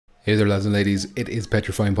Hey there lads and ladies, it is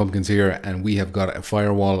Petrifying Pumpkins here, and we have got a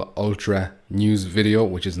Firewall Ultra news video,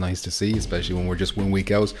 which is nice to see, especially when we're just 1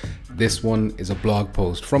 week out. This one is a blog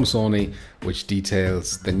post from Sony which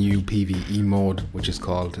details the new PvE mode, which is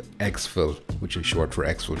called Exfil, which is short for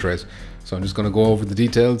Exfil. So I'm just going to go over the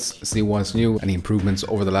details, see what's new, any improvements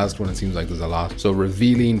over the last one. It seems like there's a lot. So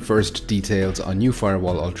revealing first details on new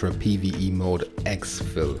Firewall Ultra PvE mode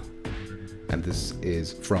Exfil. And this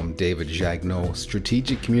is from David Jagneau,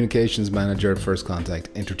 Strategic Communications Manager at First Contact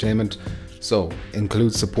Entertainment. So,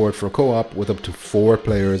 includes support for co-op with up to 4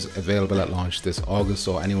 players available at launch this August.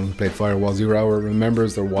 So anyone who played Firewall Zero Hour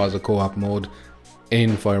remembers there was a co-op mode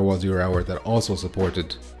in Firewall Zero Hour that also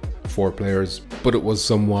supported 4 players, but it was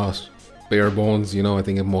somewhat bare bones. You know, I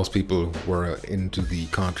think if most people were into the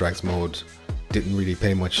contracts mode, didn't really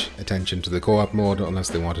pay much attention to the co-op mode unless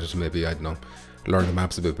they wanted to maybe, I don't know, learn the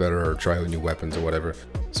maps a bit better or try out new weapons or whatever.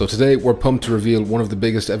 So today we're pumped to reveal one of the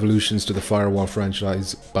biggest evolutions to the Firewall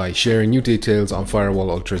franchise by sharing new details on Firewall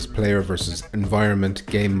Ultra's player versus environment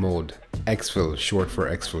game mode, Exfil, short for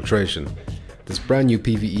Exfiltration. This brand new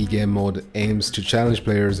PvE game mode aims to challenge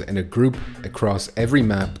players in a group across every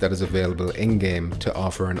map that is available in-game to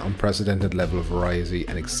offer an unprecedented level of variety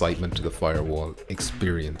and excitement to the Firewall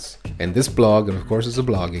experience. In this blog, and of course it's a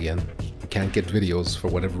blog again, we can't get videos for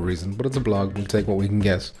whatever reason, but it's a blog, we'll take what we can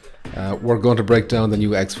get. We're going to break down the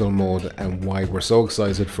new Exfil mode and why we're so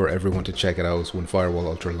excited for everyone to check it out when Firewall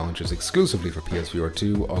Ultra launches exclusively for PSVR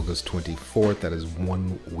 2, August 24th. That is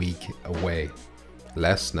 1 week away.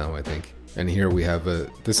 Less now, I think. And here we have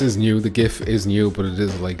this is new, the GIF is new, but it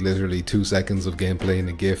is like literally 2 seconds of gameplay in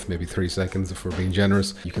a GIF, maybe 3 seconds if we're being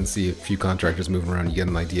generous. You can see a few contractors moving around, you get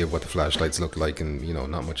an idea of what the flashlights look like, and you know,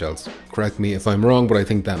 not much else. Correct me if I'm wrong, but I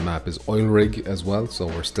think that map is Oil Rig as well, so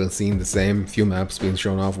we're still seeing the same few maps being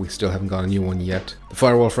shown off. We still haven't got a new one yet. The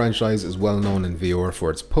Firewall franchise is well known in VR for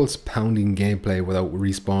its pulse-pounding gameplay without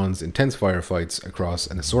respawns, intense firefights across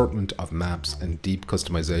an assortment of maps, and deep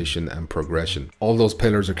customization and progression. All those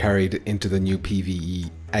pillars are carried into the new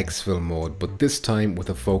PvE Exfil mode, but this time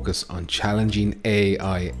with a focus on challenging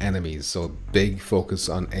AI enemies. So big focus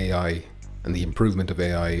on AI and the improvement of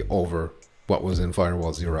AI over what was in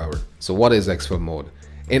Firewall Zero Hour. So what is Exfil mode?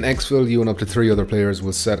 In Exfil, you and up to 3 other players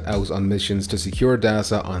will set out on missions to secure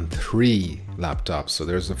data on 3 laptops. So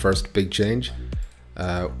there's the first big change.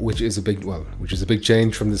 Which is a big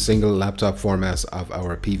change from the single laptop format of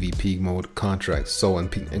our PvP mode contracts. So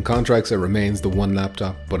in contracts it remains the 1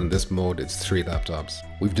 laptop, but in this mode it's 3 laptops.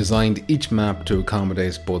 We've designed each map to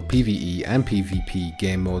accommodate both PvE and PvP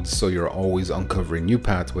game modes, so you're always uncovering new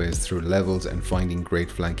pathways through levels and finding great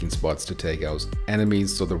flanking spots to take out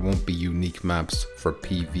enemies. So there won't be unique maps for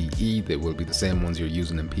PvE, they will be the same ones you're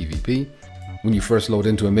using in PvP. When you first load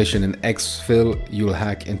into a mission in Exfil, you'll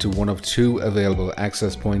hack into one of 2 available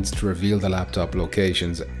access points to reveal the laptop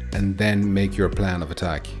locations and then make your plan of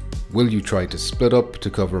attack. Will you try to split up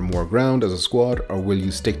to cover more ground as a squad, or will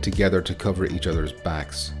you stick together to cover each other's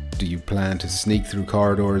backs? Do you plan to sneak through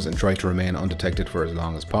corridors and try to remain undetected for as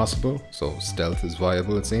long as possible? So stealth is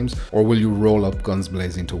viable, it seems. Or will you roll up guns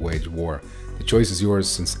blazing to wage war? The choice is yours,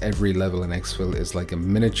 since every level in Exfil is like a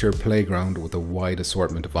miniature playground with a wide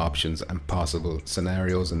assortment of options and possible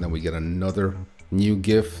scenarios. And then we get another new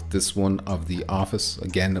GIF, this one of The Office,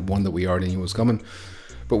 again one that we already knew was coming,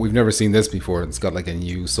 but we've never seen this before. It's got like a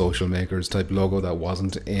new Social Makers type logo that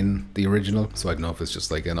wasn't in the original, so I don't know if it's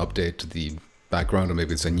just like an update to the background or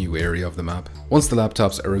maybe it's a new area of the map. Once the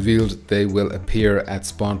laptops are revealed, they will appear at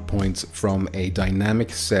spawn points from a dynamic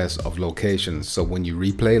set of locations. So when you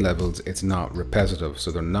replay levels, it's not repetitive, so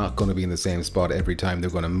they're not going to be in the same spot every time. They're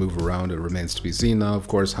going to move around. It remains to be seen now, of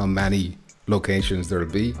course, how many locations there'll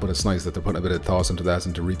be, but it's nice that they're putting a bit of thought into that,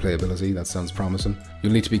 into replayability. That sounds promising.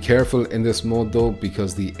 You'll need to be careful in this mode though,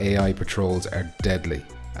 because the AI patrols are deadly.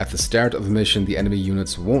 At the start of a mission, the enemy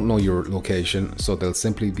units won't know your location, so they'll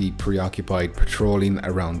simply be preoccupied patrolling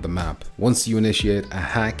around the map. Once you initiate a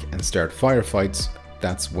hack and start firefights,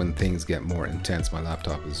 that's when things get more intense. My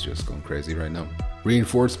laptop is just going crazy right now.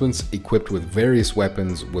 Reinforcements equipped with various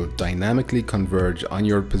weapons will dynamically converge on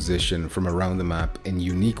your position from around the map in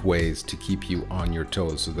unique ways to keep you on your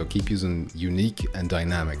toes. So they'll keep using unique and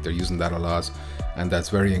dynamic. They're using that a lot, and that's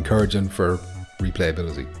very encouraging for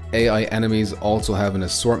replayability. AI enemies also have an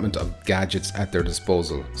assortment of gadgets at their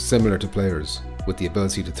disposal, similar to players, with the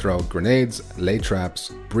ability to throw grenades, lay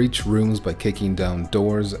traps, breach rooms by kicking down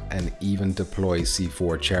doors, and even deploy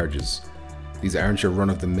C4 charges. These aren't your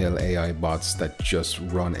run-of-the-mill AI bots that just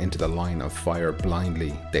run into the line of fire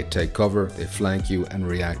blindly. They take cover, they flank you, and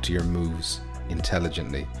react to your moves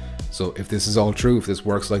intelligently. So if this is all true, if this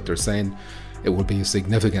works like they're saying, it will be a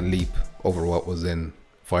significant leap over what was in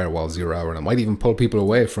Firewall 0 hour, and it might even pull people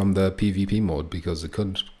away from the PvP mode because it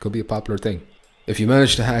could be a popular thing. If you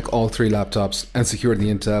manage to hack all 3 laptops and secure the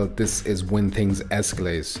intel, this is when things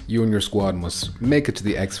escalate. You and your squad must make it to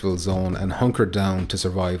the Exfil zone and hunker down to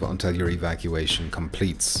survive until your evacuation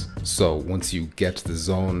completes. So once you get to the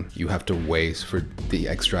zone, you have to wait for the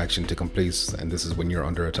extraction to complete, and this is when you're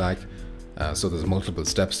under attack. So there's multiple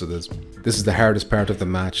steps to this. This is the hardest part of the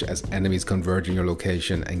match, as enemies converge in your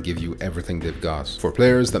location and give you everything they've got. For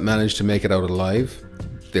players that manage to make it out alive,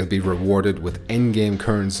 they'll be rewarded with in-game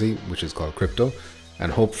currency, which is called crypto,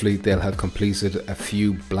 and hopefully they'll have completed a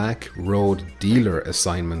few Black Road dealer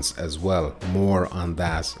assignments as well. More on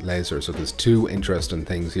that later. So there's 2 interesting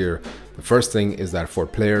things here. The first thing is that for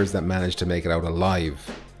players that manage to make it out alive,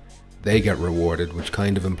 they get rewarded, which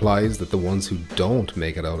kind of implies that the ones who don't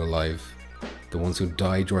make it out alive, the ones who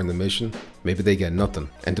die during the mission, maybe they get nothing.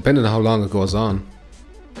 And depending on how long it goes on,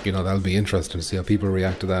 you know, that'll be interesting to see how people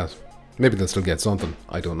react to that. Maybe they'll still get something,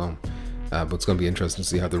 I don't know. But it's going to be interesting to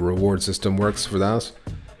see how the reward system works for that.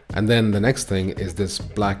 And then the next thing is this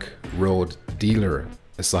Black Road dealer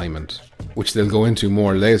assignment, which they'll go into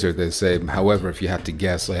more later. They say, however, if you had to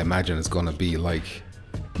guess, I imagine it's going to be like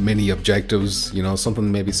mini objectives, you know, something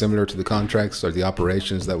maybe similar to the contracts or the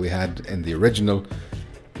operations that we had in the original.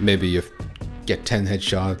 Maybe you get 10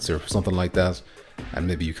 headshots or something like that, and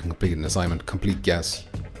maybe you can complete an assignment, complete guess,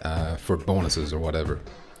 for bonuses or whatever.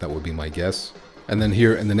 That would be my guess. And then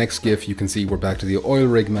here in the next GIF, you can see we're back to the oil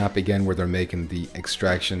rig map again, where they're making the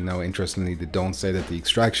extraction. Now, interestingly, they don't say that the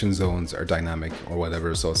extraction zones are dynamic or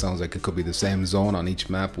whatever, so it sounds like it could be the same zone on each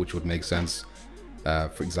map, which would make sense.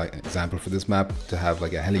 For example, for this map, to have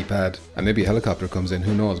like a helipad, and maybe a helicopter comes in,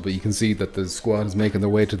 who knows. But you can see that the squad is making their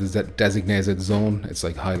way to the designated zone. It's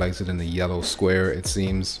like highlighted in a yellow square, it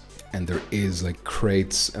seems, and there is like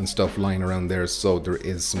crates and stuff lying around there, so there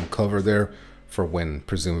is some cover there for when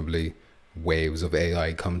presumably waves of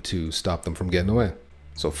AI come to stop them from getting away.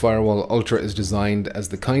 So Firewall Ultra is designed as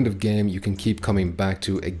the kind of game you can keep coming back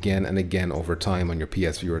to again and again over time on your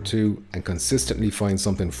PSVR 2 and consistently find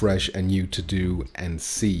something fresh and new to do and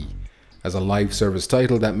see. As a live service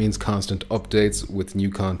title, that means constant updates with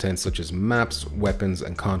new content such as maps, weapons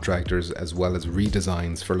and contractors, as well as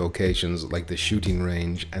redesigns for locations like the shooting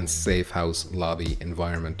range and safe house lobby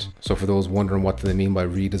environment. So for those wondering what do they mean by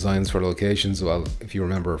redesigns for locations, well, if you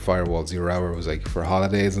remember, Firewall 0 hour was like for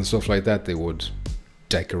holidays and stuff like that, they would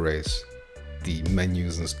decorate the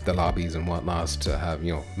menus and the lobbies and whatnot to have,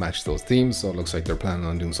 you know, match those themes. So it looks like they're planning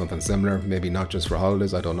on doing something similar, maybe not just for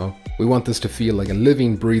holidays, I don't know. We want this to feel like a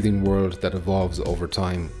living, breathing world that evolves over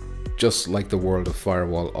time, just like the world of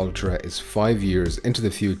Firewall Ultra is 5 years into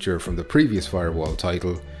the future from the previous Firewall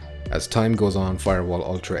title. As time goes on, Firewall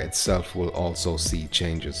Ultra itself will also see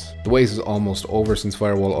changes. The wait is almost over since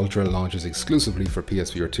Firewall Ultra launches exclusively for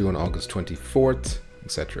PSVR 2 on August 24th.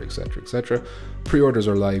 Etc, etc, etc. Pre-orders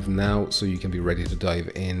are live now, so you can be ready to dive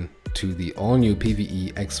in to the all-new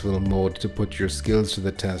PvE Exfil mode to put your skills to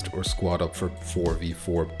the test or squad up for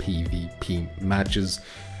 4v4 PvP matches.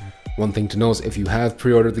 One thing to know is if you have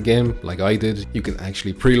pre-ordered the game, like I did, you can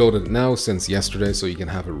actually preload it now since yesterday, so you can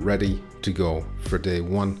have it ready to go for day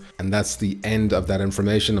 1. And that's the end of that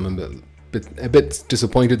information. I'm a bit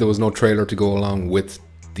disappointed there was no trailer to go along with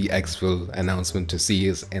the Exfil announcement to see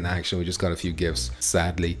us in action. We just got a few gifs,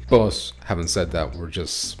 sadly. But having said that, we're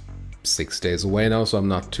just 6 days away now, so I'm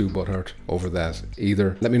not too butthurt over that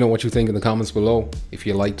either. Let me know what you think in the comments below. If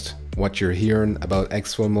you liked what you're hearing about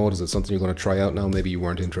Exfil mode, is it something you're going to try out now? Maybe you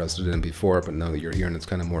weren't interested in before, but now that you're hearing it's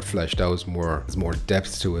kind of more fleshed out, there's more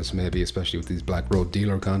depth to it, maybe, especially with these Black Road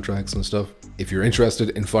dealer contracts and stuff. If you're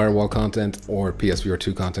interested in Firewall content or PSVR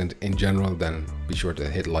 2 content in general, then be sure to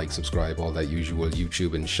hit like, subscribe, all that usual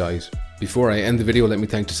YouTube and shite. Before I end the video, let me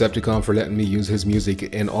thank Dicepticon for letting me use his music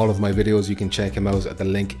in all of my videos. You can check him out at the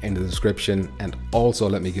link in the description. And also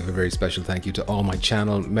let me give a very special thank you to all my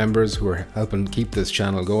channel members who are helping keep this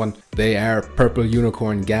channel going. They are Purple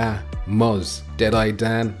Unicorn Ga, Muzz, Deadeye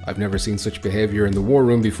Dan, I've never seen such behavior in the war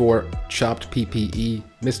room before, Chopped PPE,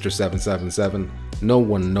 Mr. 777, No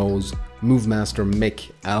One Knows, Movemaster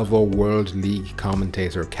Mick, Alvo World League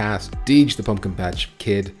Commentator Cat, Deej the Pumpkin Patch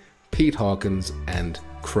Kid, Pete Hawkins, and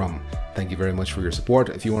Crumb. Thank you very much for your support.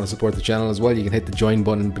 If you want to support the channel as well, you can hit the join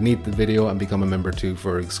button beneath the video and become a member too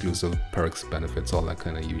for exclusive perks, benefits, all that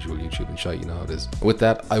kind of usual YouTube and shit, you know how it is. With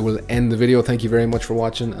that, I will end the video. Thank you very much for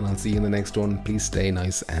watching, and I'll see you in the next one. Please stay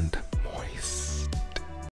nice and